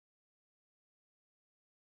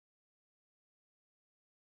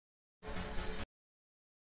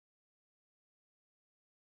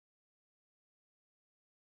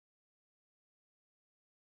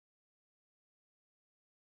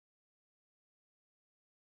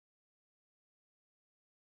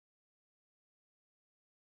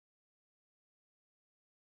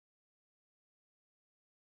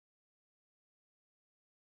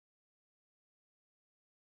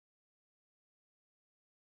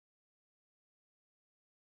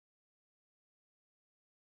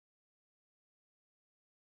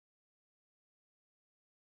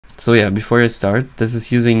So yeah, before I start, this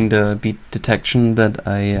is using the beat detection that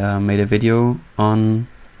I made a video on,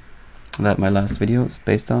 that my last video is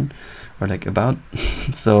based on, or like about.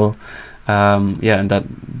 So yeah, in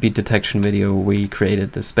that beat detection video we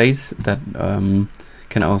created the space that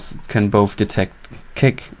can both detect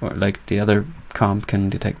kick, or like the other comp can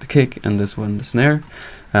detect the kick, and this one the snare,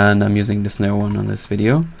 and I'm using the snare one on this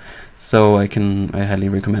video. So I highly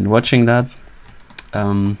recommend watching that.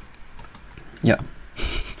 Yeah.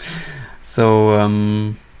 So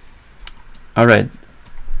alright,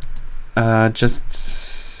 I'm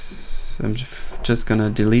just gonna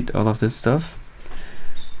delete all of this stuff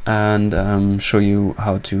and show you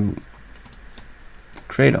how to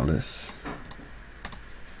create all this.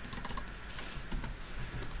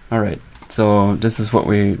 Alright, so this is what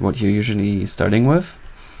you're usually starting with.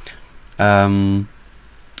 Yeah,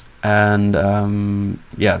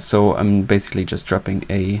 so I'm basically just dropping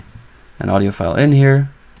an audio file in here,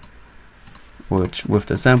 which with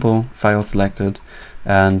the sample file selected,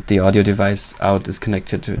 and the audio device out is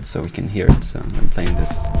connected to it so we can hear it. So I'm playing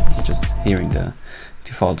this, just hearing the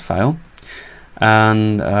default file.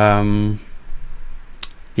 And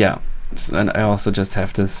yeah, so, and I also just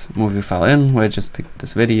have this movie file in where I just picked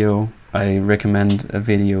this video. I recommend a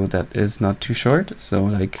video that is not too short, so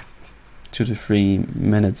like 2 to 3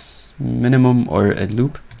 minutes minimum, or a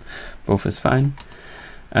loop, both is fine.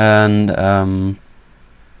 And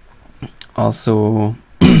also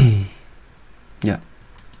yeah.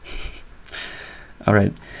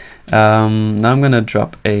 Alright, now I'm gonna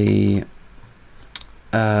drop a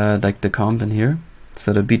like the comp in here,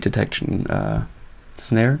 so the beat detection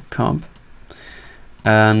snare comp,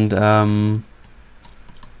 and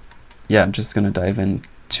yeah, I'm just gonna dive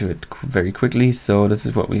into it very quickly. So this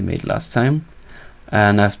is what we made last time,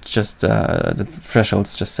 and I've just the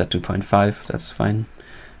threshold's just set to 0.5, that's fine,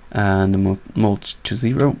 and the mode to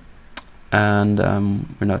 0, and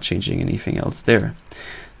we're not changing anything else there.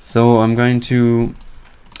 So I'm going to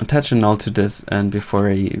attach a null to this, and before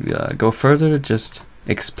I go further, just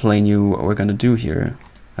explain you what we're going to do here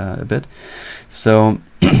a bit. So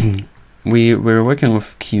we're working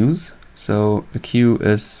with cues. So a cue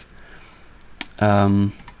is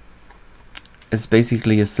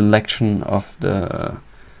basically a selection of the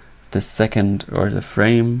second, or the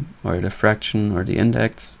frame, or the fraction, or the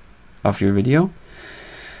index of your video.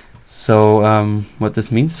 So what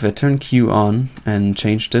this means, if I turn cue on and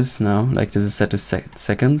change this now, like this is set to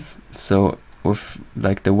seconds, so with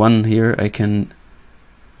like the 1 here, I can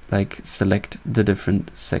like select the different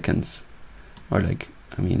seconds, or like,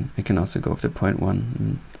 I mean, I can also go with the 0.1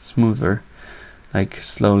 and smoother, like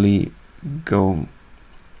slowly go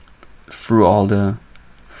through all the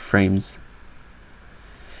frames.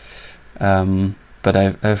 But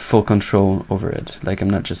I have full control over it. Like, I'm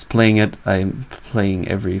not just playing it, I'm playing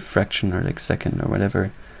every fraction, or like second, or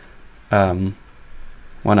whatever, one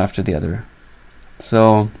after the other.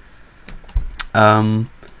 So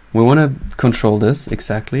we want to control this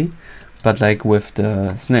exactly, but like with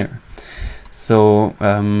the snare. So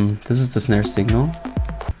this is the snare signal.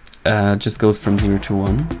 Just goes from 0 to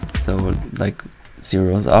 1. So like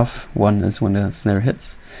 0 is off, 1 is when the snare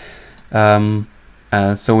hits.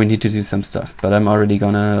 So we need to do some stuff, but I'm already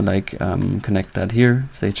gonna like connect that here,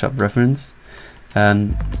 say chop reference,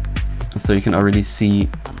 and so you can already see,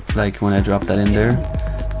 like when I drop that in there,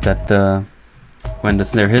 that when the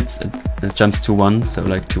snare hits, it jumps to 1, so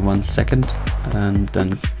like to 1 second, and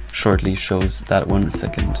then shortly shows that 1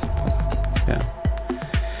 second. Yeah.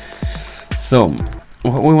 So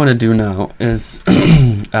what we want to do now is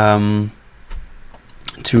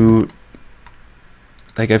to,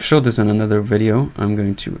 like I've showed this in another video, I'm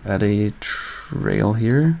going to add a trail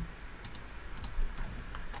here.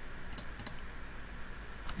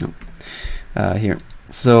 No, here.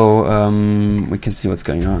 So we can see what's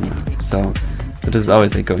going on. So this is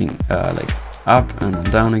always like going like up and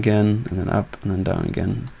then down again, and then up and then down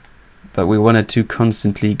again. But we want it to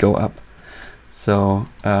constantly go up. So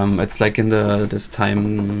it's like in this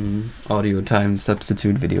audio time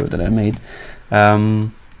substitute video that I made.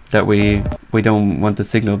 That we don't want the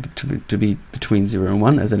signal to be between 0 and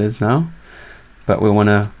 1 as it is now, but we want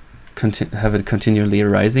to have it continually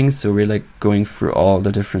rising, so we're like going through all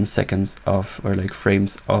the different seconds of, or like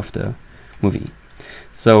frames of the movie.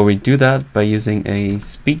 So we do that by using a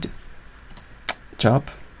speed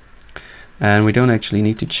chop, and we don't actually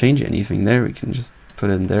need to change anything there, we can just put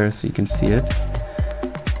it in there so you can see it.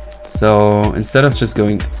 So instead of just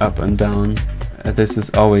going up and down, this is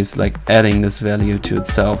always like adding this value to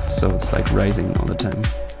itself, so it's like rising all the time.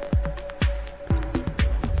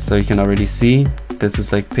 So you can already see this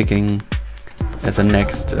is like picking at the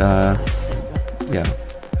next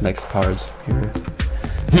next part here.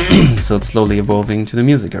 So it's slowly evolving to the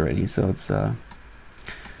music already. So it's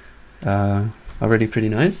already pretty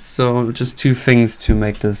nice. So just two things to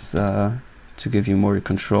make this to give you more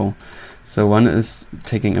control. So one is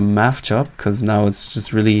taking a math job, because now it's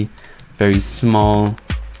just really very small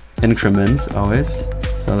increments always.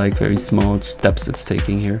 So like very small steps it's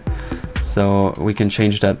taking here. So we can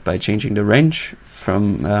change that by changing the range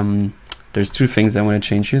from, there's two things I want to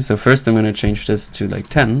change here. So first I'm going to change this to like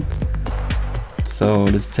 10. So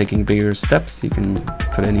this is taking bigger steps. You can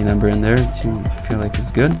put any number in there that you feel like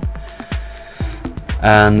is good.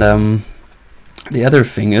 And the other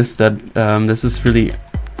thing is that this is really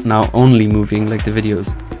now only moving, like the video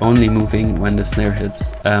is only moving when the snare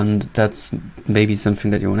hits, and that's maybe something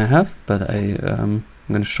that you want to have, but I'm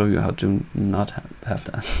going to show you how to not have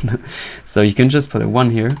that. So you can just put a 1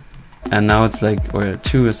 here, and now it's like, or a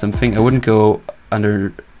 2 or something. I wouldn't go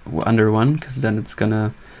under 1, because then it's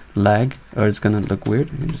gonna lag, or it's gonna look weird.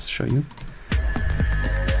 Let me just show you.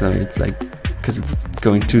 So it's like, because it's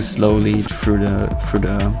going too slowly through the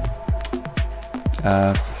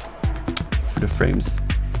frames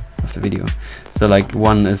of the video. So like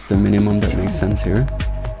 1 is the minimum that makes sense here,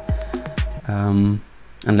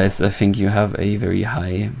 unless I think you have a very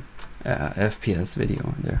high FPS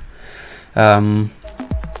video there.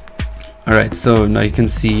 Alright, so now you can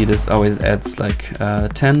see this always adds like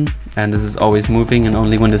 10, and this is always moving, and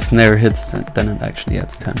only when the snare hits then it actually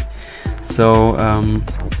adds 10. So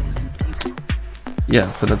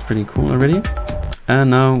yeah, so that's pretty cool already.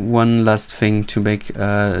 And now one last thing to make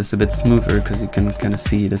is a bit smoother, because you can kind of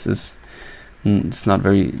see this is it's not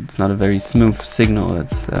a very smooth signal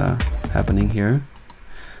that's happening here.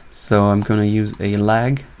 So I'm gonna use a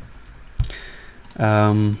lag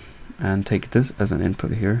and take this as an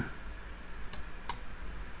input here,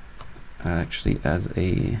 actually as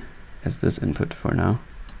this input for now.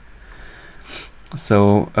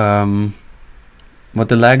 So what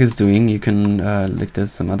the lag is doing, you can look,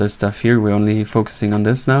 there's some other stuff here, we're only focusing on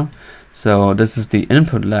this now. So this is the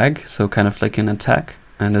input lag, so kind of like an attack,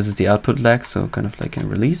 and this is the output lag, so kind of like a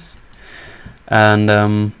release. And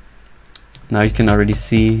now you can already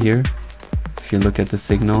see here, if you look at the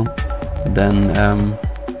signal, then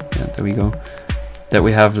yeah, there we go, that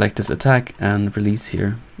we have like this attack and release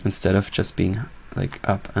here, instead of just being like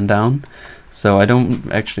up and down. So I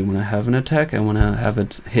don't actually want to have an attack, I want to have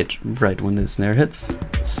it hit right when the snare hits.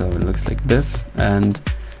 So it looks like this, and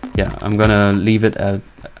yeah, I'm gonna leave it at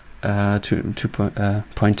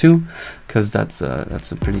 2.2, because that's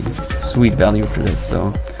a pretty sweet value for this.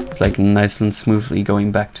 So it's like nice and smoothly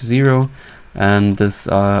going back to 0, and this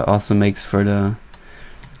also makes for the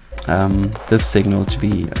this signal to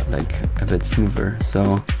be like a bit smoother.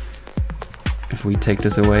 So if we take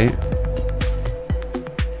this away,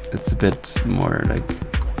 it's a bit more like,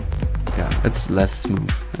 yeah, it's less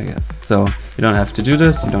smooth, I guess. So you don't have to do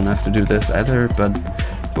this, you don't have to do this either, but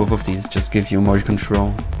both of these just give you more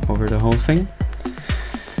control over the whole thing.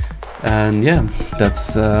 And yeah,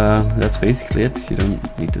 that's basically it. You don't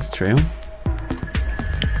need this trail.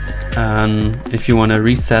 And if you want to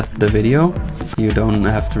reset the video, you don't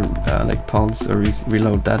have to like pulse or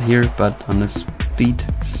reload that here, but on the speed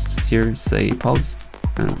here, say pulse,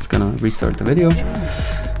 and it's gonna restart the video,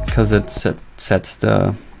 because it sets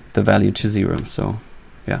the value to 0. So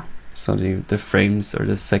yeah, so the frames or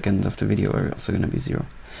the second of the video are also going to be 0.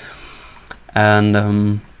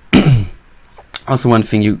 And also one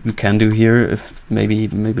thing you can do here, if maybe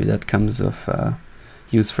that comes of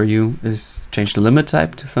use for you, is change the limit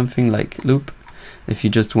type to something like loop. If you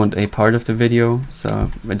just want a part of the video, so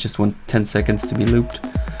I just want 10 seconds to be looped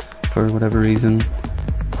for whatever reason,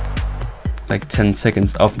 like 10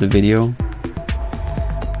 seconds of the video,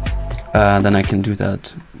 then I can do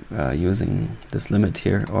that using this limit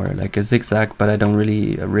here, or like a zigzag, but I don't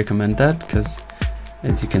really recommend that, because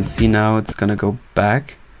as you can see now, it's gonna go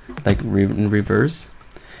back like in reverse,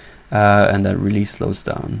 and that really slows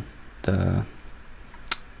down the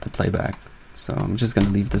playback. So I'm just gonna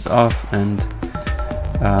leave this off, and